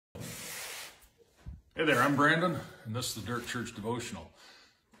Hey there, I'm Brandon, and this is the Dirt Church Devotional.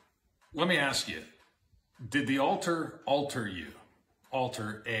 Let me ask you, did the altar alter you?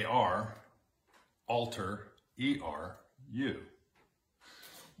 Alter, A-R, alter, E-R-U.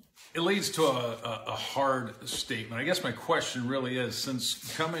 It leads to a hard statement. I guess my question really is,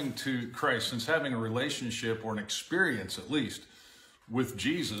 since coming to Christ, since having a relationship or an experience at least with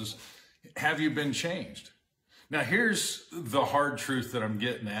Jesus, have you been changed? Now, here's the hard truth that I'm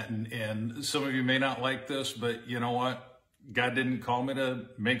getting at, and some of you may not like this, but you know what? God didn't call me to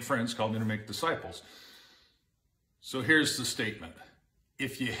make friends, called me to make disciples. So here's the statement.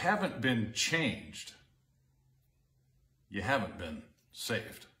 If you haven't been changed, you haven't been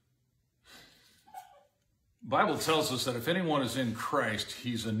saved. The Bible tells us that if anyone is in Christ,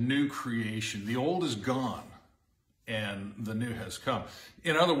 he's a new creation. The old is gone, and the new has come.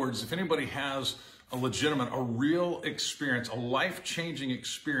 In other words, if anybody has a legitimate, a real experience, a life-changing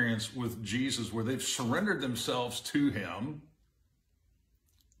experience with Jesus where they've surrendered themselves to him,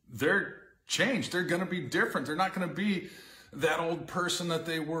 they're changed. They're going to be different. They're not going to be that old person that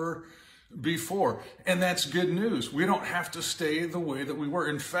they were before. And that's good news. We don't have to stay the way that we were.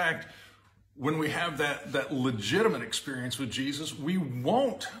 In fact, when we have that legitimate experience with Jesus, we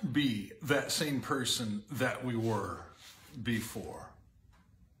won't be that same person that we were before.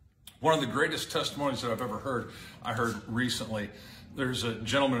 One of the greatest testimonies that I've ever heard, I heard recently. There's a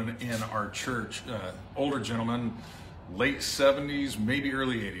gentleman in our church, older gentleman, late 70s, maybe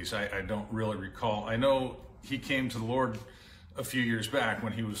early 80s. I don't really recall. I know he came to the Lord a few years back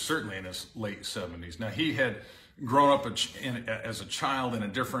when he was certainly in his late 70s. Now, he had grown up as a child in a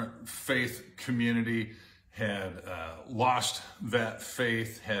different faith community, had lost that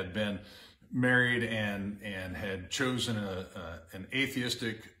faith, had been married and had chosen an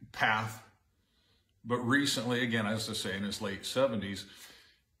atheistic path. But recently, again, as I say, in his late 70s,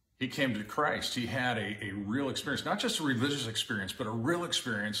 he came to Christ. He had a real experience, not just a religious experience, but a real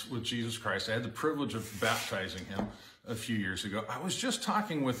experience with Jesus Christ. I had the privilege of baptizing him a few years ago. I was just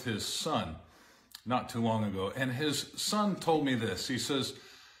talking with his son not too long ago, and his son told me this. He says,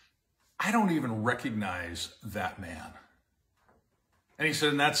 I don't even recognize that man. And he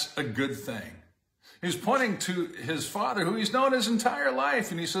said, and that's a good thing. He's pointing to his father, who he's known his entire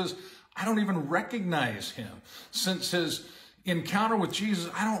life. And he says, I don't even recognize him. Since his encounter with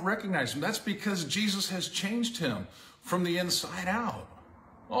Jesus, I don't recognize him. That's because Jesus has changed him from the inside out.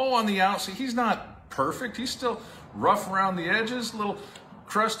 Oh, on the outside, he's not perfect. He's still rough around the edges, a little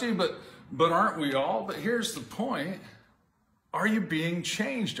crusty, but aren't we all? But here's the point. Are you being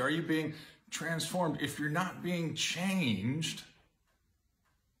changed? Are you being transformed? If you're not being changed,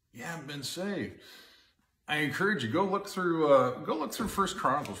 you haven't been saved. I encourage you, go look through 1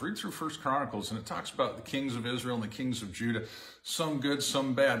 Chronicles. Read through 1 Chronicles, and it talks about the kings of Israel and the kings of Judah. Some good,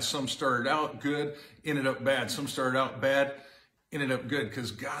 some bad. Some started out good, ended up bad. Some started out bad, ended up good,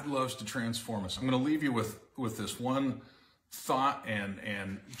 because God loves to transform us. I'm going to leave you with this one thought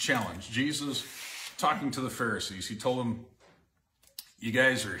and challenge. Jesus, talking to the Pharisees, he told them, you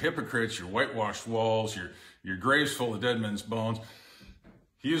guys are hypocrites, you're whitewashed walls, your graves full of dead men's bones.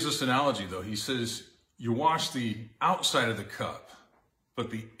 He used this analogy, though. He says, you wash the outside of the cup, but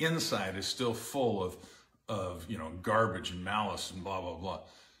the inside is still full of garbage and malice and blah, blah, blah.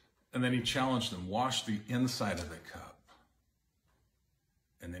 And then he challenged them, wash the inside of the cup,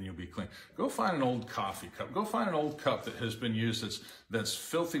 and then you'll be clean. Go find an old coffee cup. Go find an old cup that has been used that's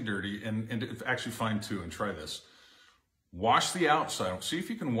filthy dirty, and actually find two, and try this. Wash the outside. See if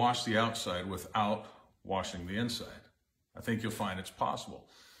you can wash the outside without washing the inside. I think you'll find it's possible.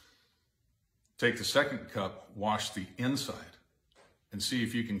 Take the second cup, wash the inside, and see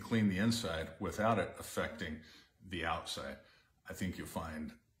if you can clean the inside without it affecting the outside. I think you'll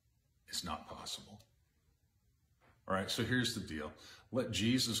find it's not possible. All right, so here's the deal. Let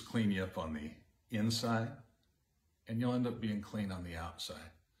Jesus clean you up on the inside, and you'll end up being clean on the outside.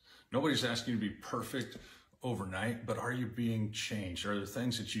 Nobody's asking you to be perfect overnight, but are you being changed? Are there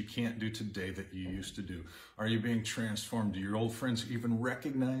things that you can't do today that you used to do? Are you being transformed? Do your old friends even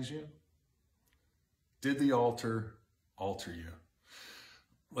recognize you? Did the altar alter you?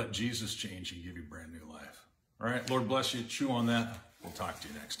 Let Jesus change you, give you brand new life. All right, Lord bless you. Chew on that. We'll talk to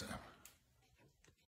you next time.